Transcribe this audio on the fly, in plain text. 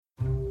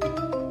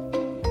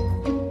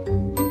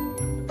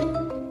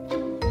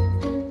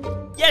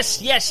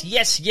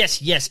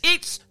Yes.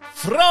 It's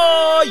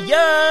Friday!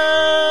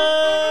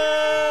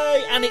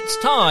 And it's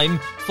time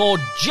for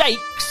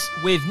Jake's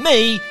with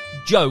me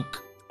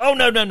joke. Oh,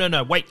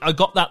 no. Wait, I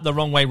got that the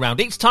wrong way round.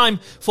 It's time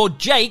for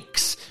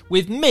Jake's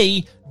with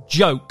me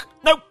joke.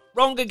 Nope,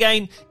 wrong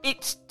again.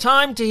 It's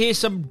time to hear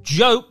some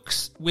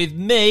jokes with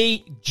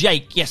me,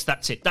 Jake. Yes,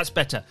 that's it. That's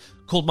better.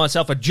 Called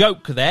myself a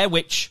joke there,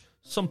 which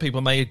some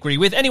people may agree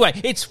with. Anyway,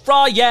 it's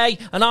Friday,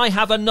 and I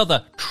have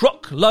another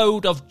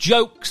truckload of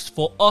jokes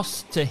for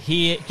us to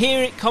hear.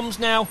 Here it comes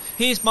now.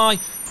 Here's my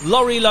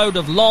lorry load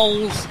of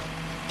lols.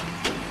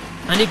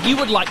 And if you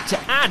would like to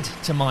add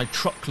to my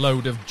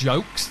truckload of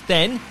jokes,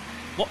 then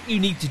what you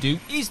need to do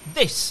is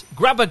this.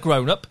 Grab a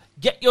grown-up,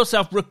 get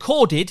yourself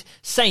recorded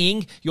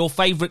saying your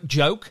favourite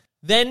joke.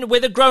 Then,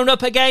 with a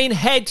grown-up again,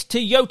 head to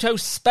Yoto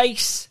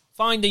Space,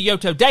 find the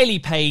Yoto Daily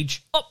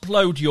page,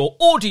 upload your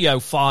audio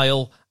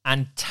file,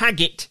 and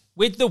tag it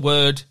with the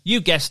word, you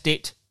guessed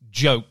it,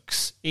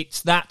 jokes.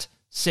 It's that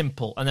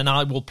simple. And then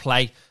I will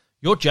play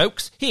your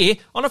jokes here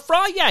on a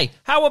Friday.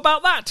 How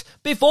about that?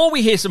 Before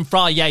we hear some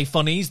Friday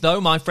funnies, though,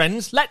 my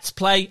friends, let's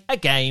play a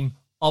game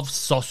of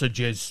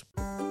sausages.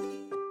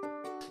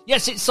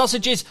 Yes, it's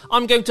sausages.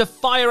 I'm going to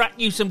fire at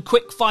you some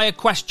quick fire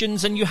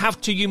questions, and you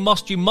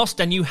must,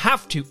 and you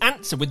have to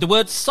answer with the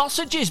word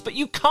sausages, but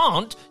you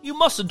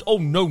mustn't, oh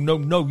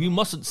no, you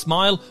mustn't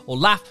smile or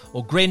laugh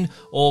or grin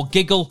or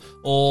giggle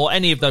or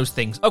any of those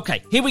things.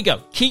 Okay, here we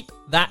go. Keep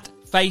that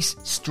face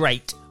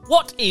straight.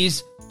 What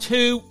is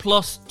 2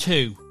 plus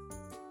 2?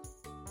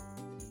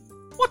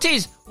 What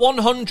is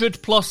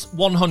 100 plus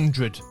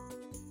 100?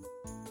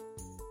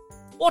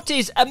 What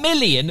is a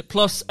million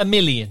plus a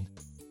million?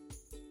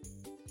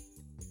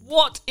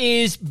 What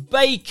is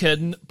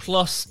bacon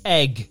plus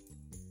egg?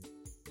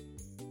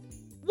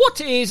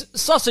 What is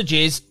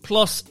sausages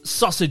plus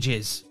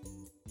sausages?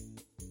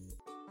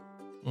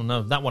 Oh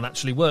no, that one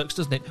actually works,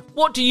 doesn't it?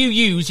 What do you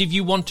use if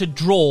you want to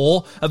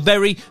draw a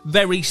very,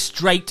 very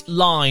straight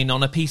line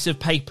on a piece of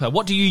paper?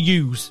 What do you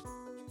use?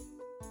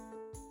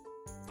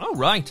 Oh,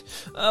 right.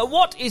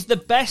 What is the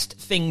best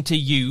thing to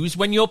use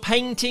when you're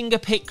painting a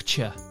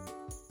picture?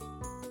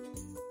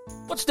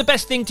 What's the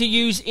best thing to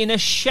use in a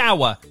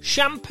shower?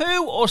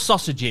 Shampoo or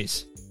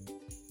sausages?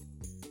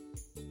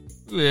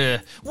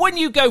 When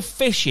you go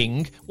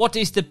fishing, what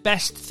is the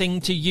best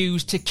thing to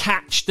use to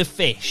catch the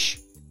fish?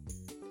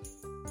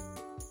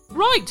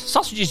 Right,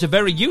 sausages are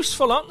very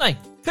useful, aren't they?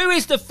 Who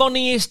is the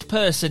funniest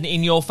person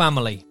in your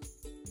family?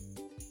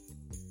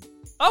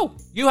 Oh,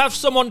 you have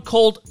someone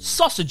called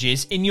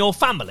Sausages in your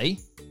family?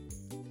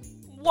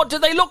 What do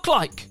they look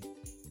like?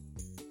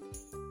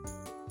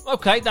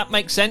 Okay, that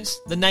makes sense.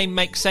 The name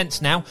makes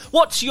sense now.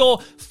 What's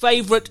your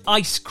favourite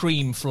ice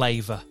cream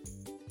flavour?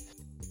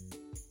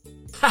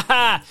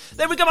 Haha!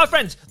 There we go, my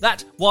friends.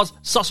 That was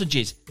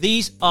sausages.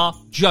 These are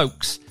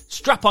jokes.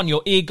 Strap on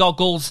your ear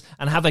goggles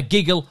and have a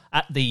giggle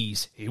at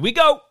these. Here we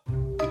go.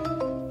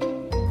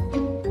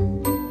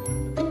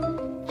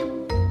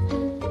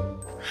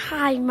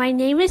 Hi, my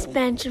name is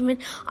Benjamin.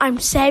 I'm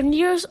 7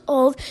 years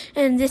old,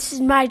 and this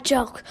is my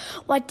joke.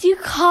 What do you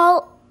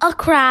call a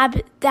crab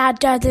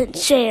that doesn't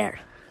share?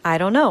 I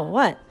don't know.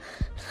 What?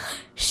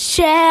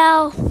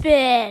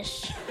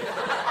 Shellfish.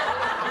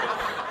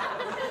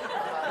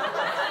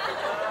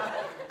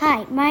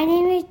 Hi, my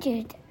name is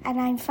Jude, and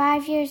I'm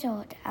 5 years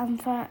old. I'm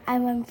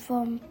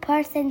from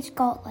Perth in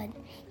Scotland.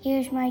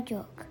 Here's my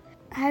joke.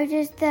 How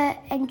does the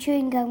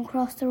chewing gum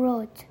cross the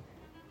road?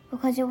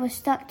 Because it was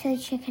stuck to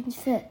the chicken's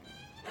foot.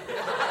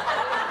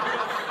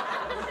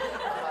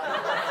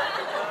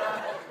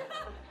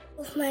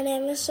 My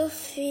name is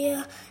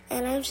Sophia,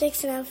 and I'm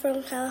 6, and I'm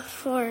from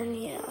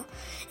California.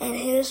 And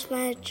here's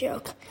my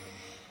joke.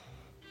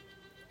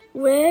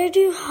 Where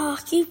do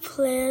hockey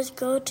players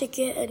go to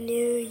get a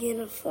new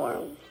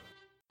uniform?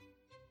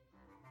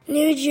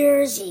 New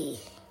Jersey.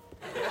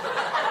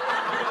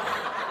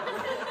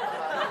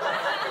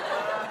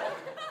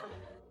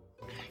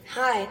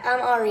 Hi,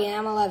 I'm Ari, and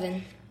I'm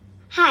 11.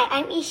 Hi,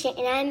 I'm Isha,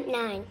 and I'm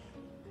 9.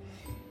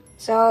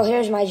 So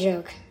here's my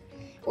joke.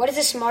 What is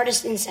the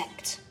smartest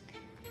insect?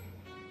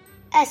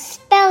 A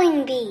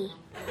spelling bee.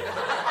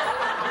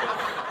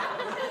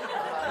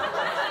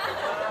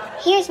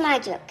 Here's my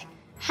joke.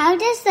 How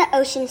does the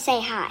ocean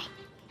say hi?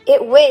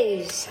 It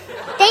waves.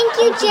 Thank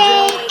you,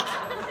 Jake.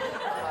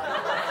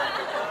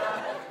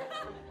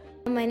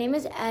 My name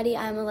is Addie.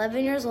 I'm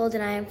 11 years old,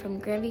 and I am from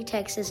Granby,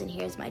 Texas, and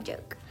here's my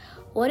joke.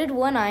 What did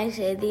one eye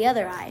say to the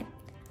other eye?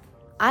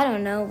 I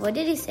don't know. What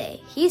did he say?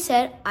 He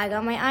said, I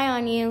got my eye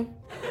on you.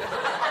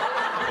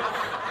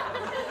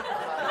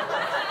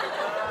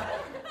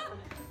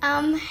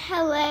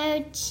 Hello,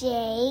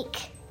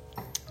 Jake.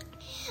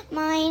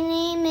 My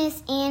name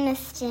is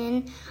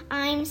Aniston.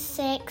 I'm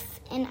 6,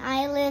 and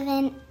I live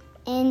in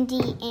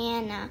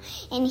Indiana.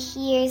 And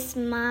here's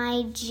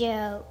my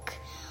joke.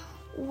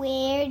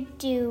 Where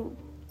do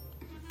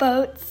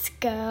boats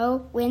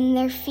go when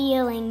they're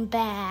feeling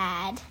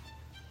bad?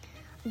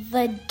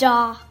 The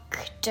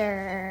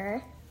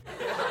doctor.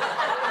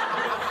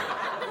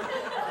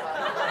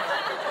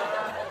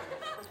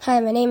 Hi,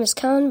 my name is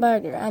Colin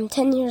Barger. I'm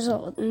 10 years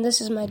old, and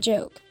this is my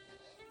joke.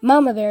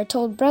 Mama Bear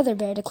told Brother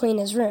Bear to clean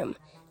his room.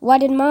 Why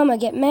did Mama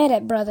get mad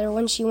at Brother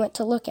when she went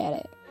to look at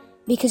it?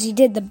 Because he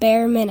did the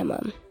bare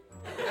minimum.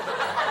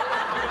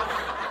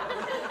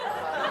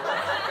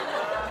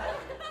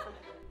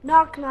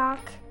 Knock, knock.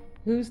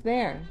 Who's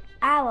there?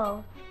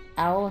 Owl.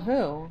 Owl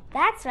who?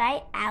 That's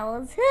right,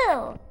 owls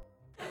who?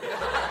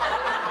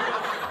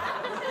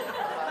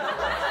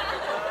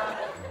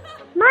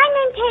 My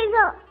name's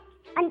Hazel,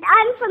 and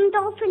I'm from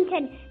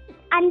Dolphinton,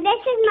 and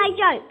this is my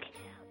joke.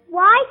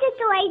 Why did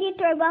the lady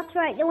throw butter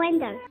out the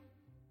window?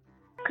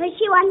 Because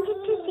she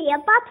wanted to see a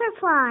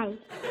butterfly.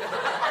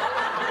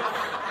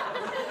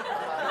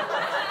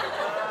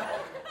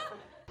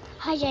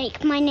 Hi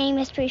Jake, my name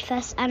is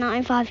Rufus and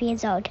I'm 5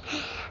 years old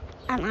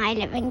and I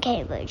live in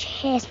Cambridge.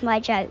 Here's my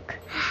joke.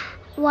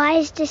 Why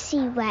is the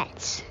sea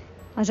wet?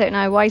 I don't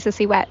know. Why is the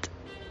sea wet?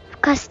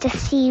 Because the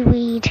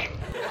seaweed.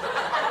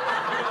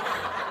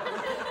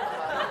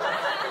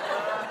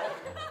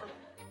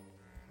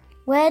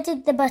 Where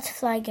did the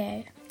butterfly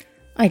go?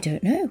 I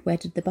don't know. Where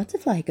did the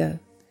butterfly go?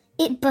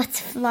 It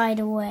butterflied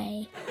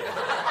away.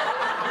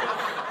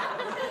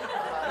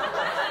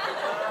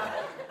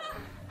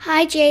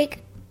 Hi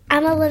Jake,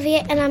 I'm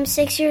Olivia and I'm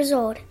 6 years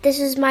old.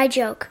 This is my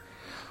joke.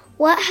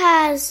 What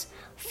has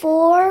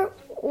 4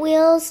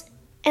 wheels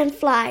and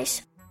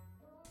flies?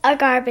 A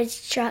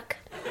garbage truck.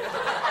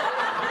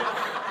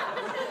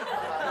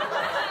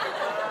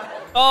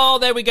 Oh,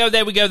 there we go.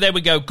 Good.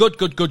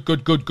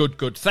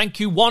 Thank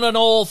you one and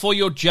all for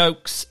your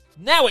jokes.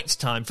 Now it's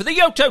time for the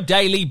Yoto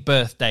Daily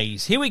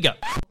birthdays. Here we go.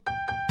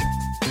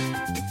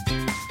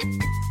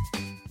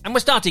 And we're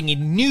starting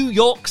in New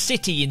York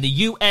City in the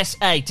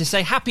USA to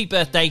say happy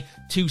birthday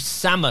to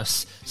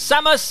Samus.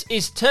 Samus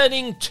is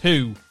turning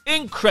 2.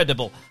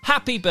 Incredible.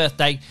 Happy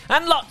birthday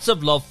and lots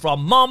of love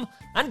from Mom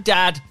and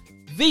Dad,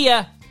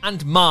 Via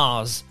and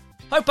Mars.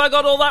 Hope I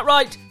got all that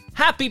right.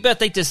 Happy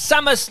birthday to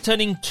Samus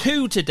turning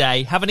 2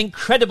 today. Have an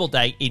incredible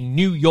day in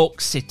New York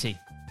City.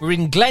 We're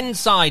in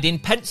Glenside in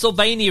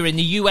Pennsylvania in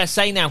the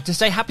USA now to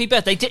say happy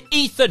birthday to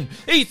Ethan.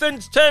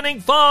 Ethan's turning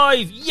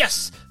 5.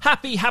 Yes!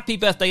 Happy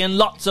birthday and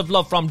lots of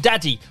love from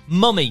Daddy,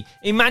 Mummy,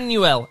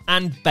 Emmanuel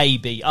and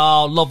Baby.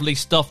 Oh, lovely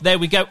stuff. There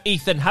we go,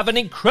 Ethan. Have an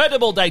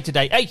incredible day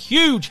today. A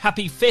huge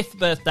happy 5th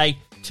birthday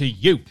to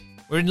you.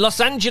 We're in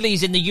Los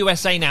Angeles in the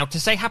USA now to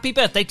say happy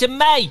birthday to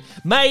May.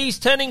 May's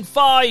turning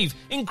 5.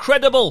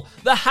 Incredible.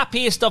 The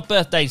happiest of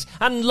birthdays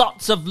and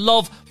lots of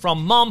love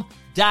from Mom,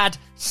 Dad,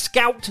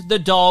 Scout the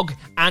dog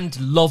and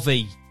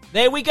Lovey.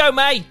 There we go,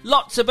 May.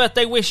 Lots of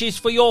birthday wishes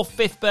for your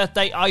 5th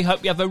birthday. I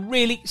hope you have a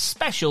really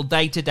special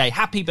day today.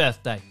 Happy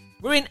birthday.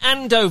 We're in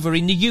Andover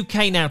in the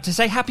UK now to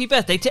say happy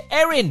birthday to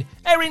Erin.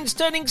 Erin's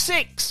turning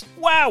 6.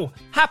 Wow.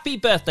 Happy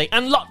birthday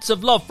and lots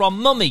of love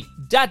from Mummy,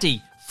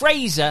 Daddy,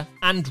 Fraser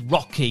and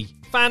Rocky.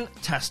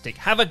 Fantastic.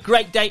 Have a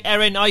great day,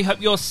 Erin. I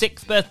hope your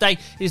 6th birthday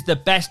is the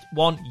best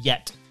one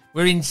yet.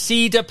 We're in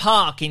Cedar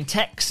Park in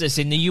Texas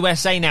in the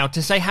USA now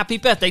to say happy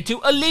birthday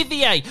to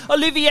Olivier.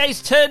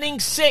 Olivier's turning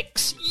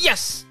 6.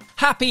 Yes!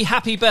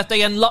 Happy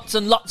birthday and lots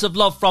of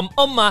love from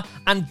Umma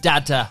and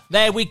Dada.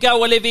 There we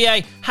go,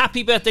 Olivier.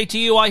 Happy birthday to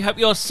you. I hope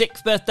your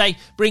 6th birthday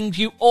brings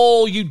you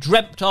all you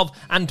dreamt of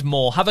and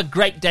more. Have a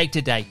great day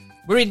today.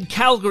 We're in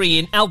Calgary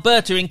in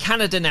Alberta in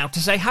Canada now to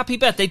say happy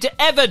birthday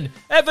to Evan.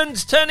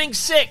 Evan's turning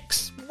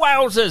 6.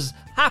 Wowzers.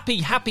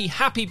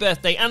 Happy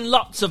birthday and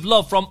lots of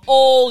love from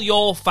all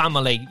your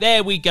family.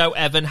 There we go,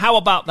 Evan. How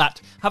about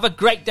that? Have a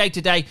great day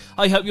today.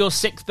 I hope your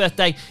 6th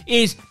birthday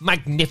is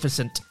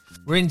magnificent.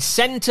 We're in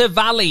Center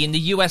Valley in the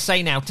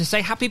USA now to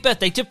say happy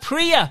birthday to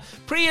Priya.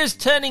 Priya's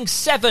turning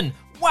 7.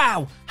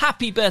 Wow,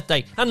 happy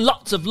birthday and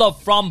lots of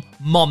love from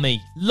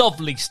Mommy.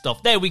 Lovely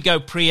stuff. There we go,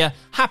 Priya.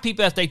 Happy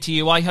birthday to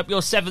you. I hope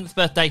your 7th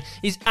birthday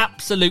is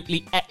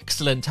absolutely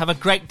excellent. Have a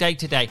great day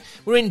today.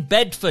 We're in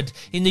Bedford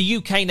in the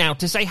UK now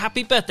to say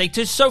happy birthday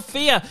to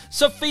Sophia.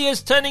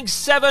 Sophia's turning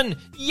 7.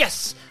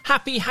 Yes,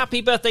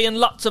 happy birthday and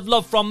lots of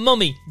love from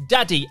Mummy,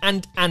 Daddy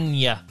and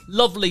Anya.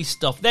 Lovely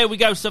stuff. There we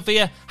go,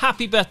 Sophia.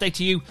 Happy birthday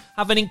to you.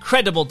 Have an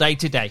incredible day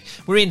today.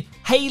 We're in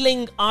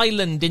Hayling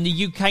Island in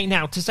the UK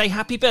now to say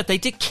happy birthday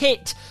to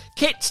Kit.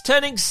 Kit's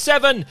turning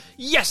 7.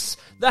 Yes,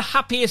 the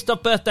happiest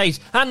of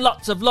birthdays and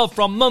lots of love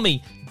from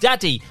Mummy,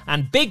 Daddy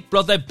and big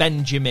brother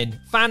Benjamin.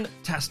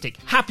 Fantastic.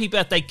 Happy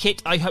birthday,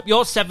 Kit. I hope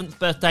your 7th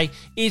birthday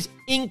is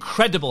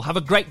incredible. Have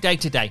a great day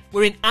today.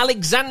 We're in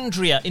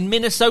Alexandria in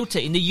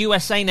Minnesota in the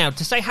USA now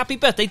to say happy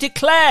birthday to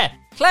Claire.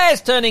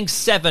 Claire's turning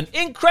 7.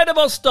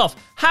 Incredible stuff.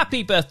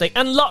 Happy birthday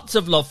and lots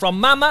of love from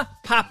Mama,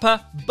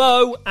 Papa,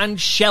 Bo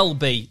and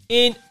Shelby.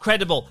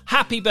 Incredible.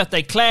 Happy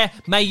birthday, Claire.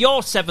 May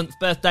your 7th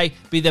birthday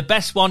be the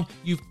best one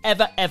you've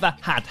ever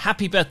had.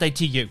 Happy birthday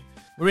to you.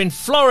 We're in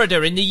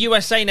Florida in the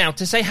USA now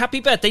to say happy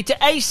birthday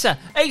to Asa.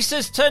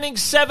 Asa's turning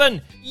 7.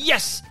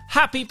 Yes,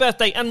 happy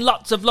birthday and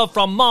lots of love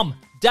from Mom,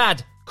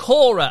 Dad,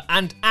 Cora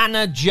and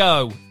Anna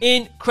Joe.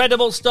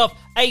 Incredible stuff.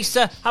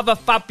 Asa, have a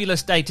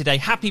fabulous day today.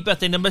 Happy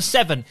birthday number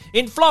 7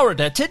 in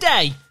Florida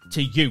today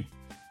to you.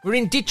 We're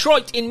in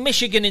Detroit in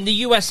Michigan in the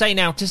USA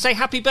now to say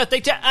happy birthday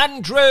to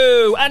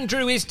Andrew.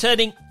 Andrew is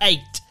turning 8.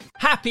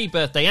 Happy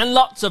birthday and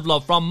lots of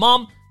love from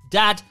Mom,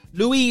 Dad,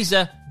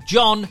 Louisa,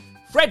 John,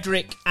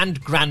 Frederick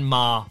and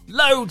Grandma.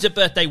 Loads of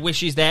birthday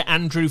wishes there,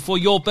 Andrew, for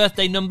your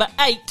birthday number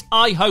 8.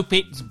 I hope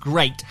it's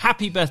great.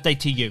 Happy birthday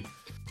to you.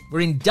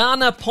 We're in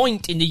Dana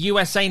Point in the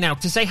USA now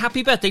to say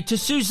happy birthday to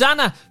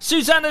Susanna.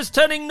 Susanna's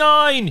turning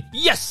 9.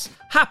 Yes!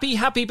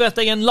 Happy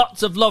birthday and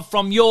lots of love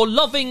from your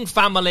loving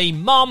family,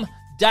 Mom,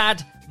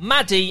 Dad,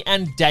 Maddie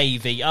and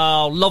Davey.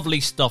 Oh,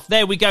 lovely stuff.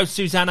 There we go,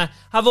 Susanna.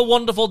 Have a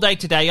wonderful day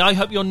today. I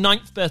hope your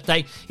 9th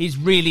birthday is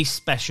really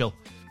special.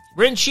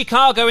 We're in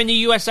Chicago in the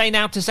USA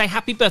now to say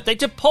happy birthday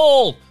to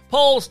Paul.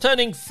 Paul's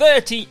turning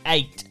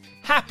 38.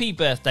 Happy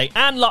birthday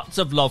and lots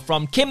of love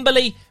from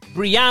Kimberly,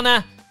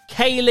 Brianna,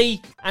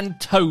 Kaylee and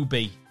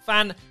Toby.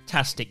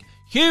 Fantastic.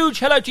 Huge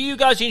hello to you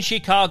guys in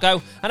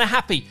Chicago and a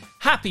happy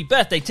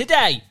birthday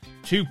today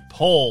to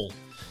Paul.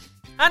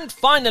 And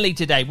finally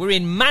today, we're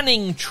in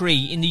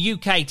Manningtree in the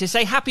UK to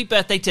say happy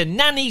birthday to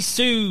Nanny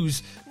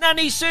Suze.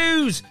 Nanny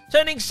Suze,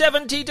 turning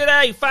 70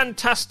 today.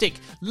 Fantastic.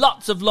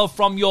 Lots of love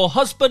from your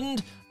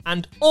husband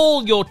and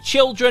all your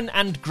children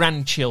and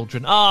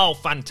grandchildren. Oh,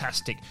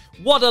 fantastic.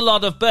 What a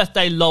lot of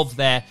birthday love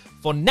there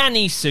for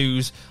Nanny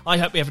Suze. I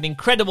hope you have an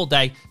incredible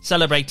day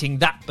celebrating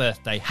that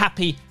birthday.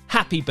 Happy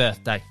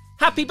birthday.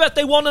 Happy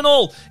birthday, one and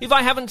all. If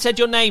I haven't said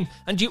your name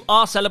and you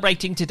are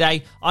celebrating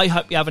today, I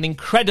hope you have an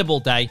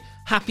incredible day.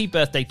 Happy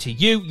birthday to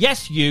you.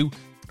 Yes, you.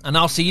 And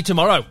I'll see you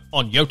tomorrow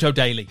on Yoto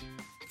Daily.